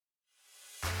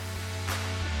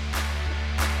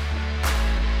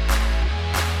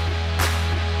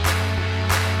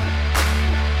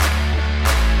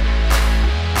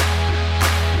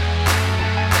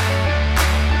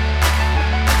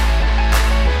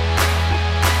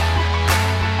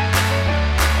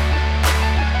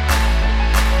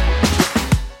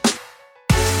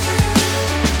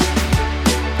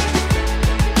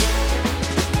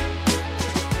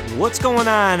going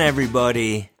on,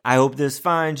 everybody? I hope this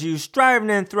finds you striving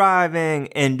and thriving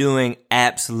and doing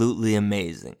absolutely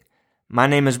amazing. My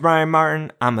name is Brian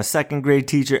Martin. I'm a second grade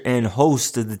teacher and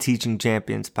host of the Teaching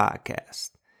Champions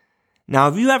podcast. Now,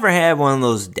 have you ever had one of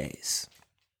those days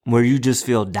where you just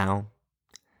feel down?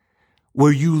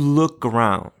 Where you look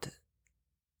around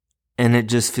and it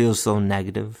just feels so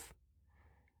negative?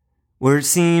 Where it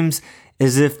seems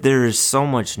as if there is so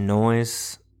much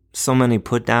noise, so many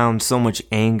put downs, so much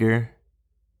anger,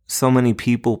 so many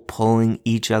people pulling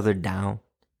each other down.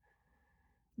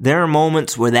 There are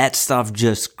moments where that stuff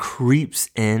just creeps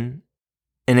in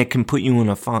and it can put you in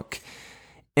a funk.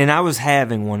 And I was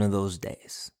having one of those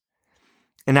days.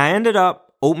 And I ended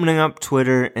up opening up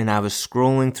Twitter and I was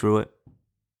scrolling through it.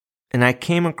 And I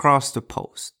came across the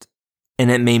post.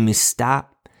 And it made me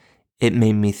stop. It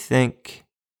made me think.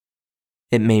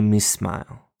 It made me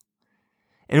smile.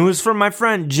 And it was from my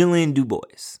friend Jillian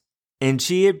DuBois. And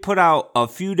she had put out a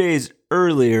few days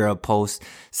earlier a post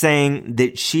saying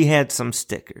that she had some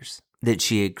stickers that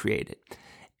she had created.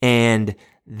 And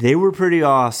they were pretty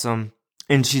awesome.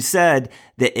 And she said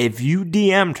that if you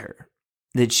DM'd her,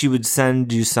 that she would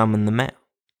send you some in the mail.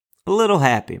 A little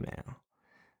happy mail.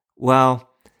 Well,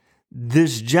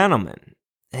 this gentleman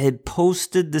had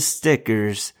posted the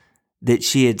stickers that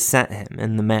she had sent him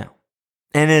in the mail.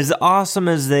 And as awesome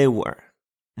as they were,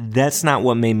 that's not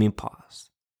what made me pause.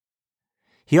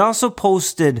 He also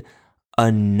posted a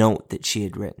note that she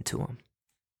had written to him.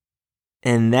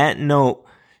 And that note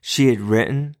she had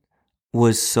written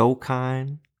was so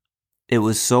kind. It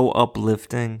was so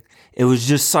uplifting. It was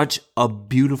just such a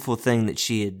beautiful thing that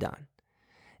she had done.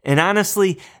 And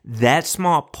honestly, that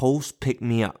small post picked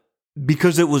me up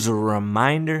because it was a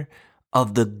reminder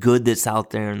of the good that's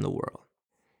out there in the world.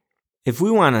 If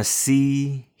we want to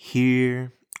see,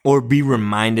 hear, or be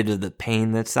reminded of the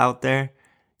pain that's out there,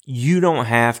 you don't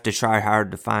have to try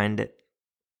hard to find it.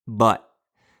 But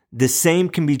the same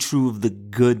can be true of the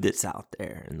good that's out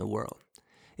there in the world.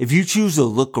 If you choose to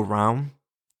look around,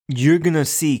 you're going to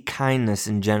see kindness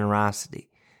and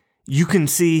generosity. You can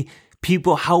see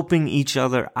people helping each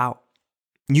other out.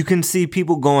 You can see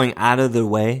people going out of their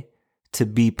way to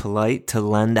be polite, to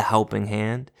lend a helping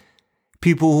hand.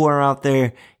 People who are out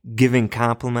there giving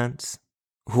compliments,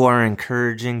 who are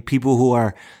encouraging, people who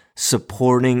are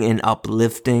supporting and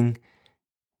uplifting,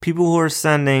 people who are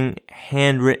sending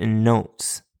handwritten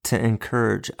notes to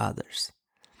encourage others.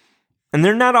 And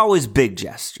they're not always big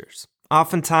gestures.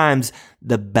 Oftentimes,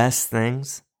 the best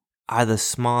things are the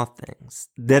small things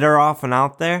that are often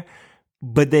out there,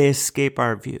 but they escape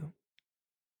our view.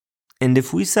 And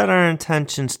if we set our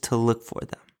intentions to look for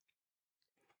them,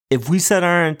 if we set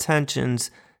our intentions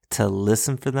to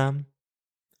listen for them,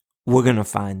 we're going to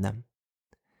find them.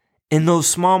 In those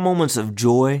small moments of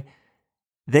joy,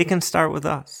 they can start with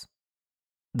us.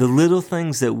 The little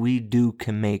things that we do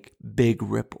can make big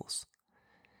ripples.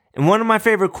 And one of my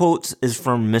favorite quotes is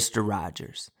from Mr.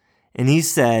 Rogers. And he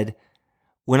said,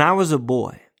 "When I was a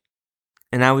boy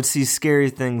and I would see scary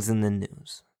things in the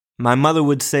news, my mother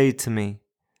would say to me,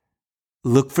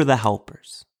 'Look for the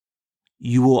helpers.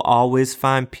 You will always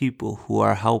find people who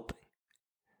are helping.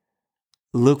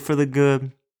 Look for the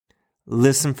good,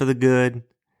 listen for the good,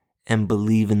 and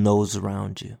believe in those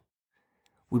around you.'"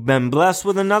 We've been blessed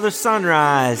with another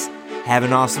sunrise. Have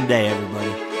an awesome day,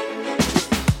 everybody.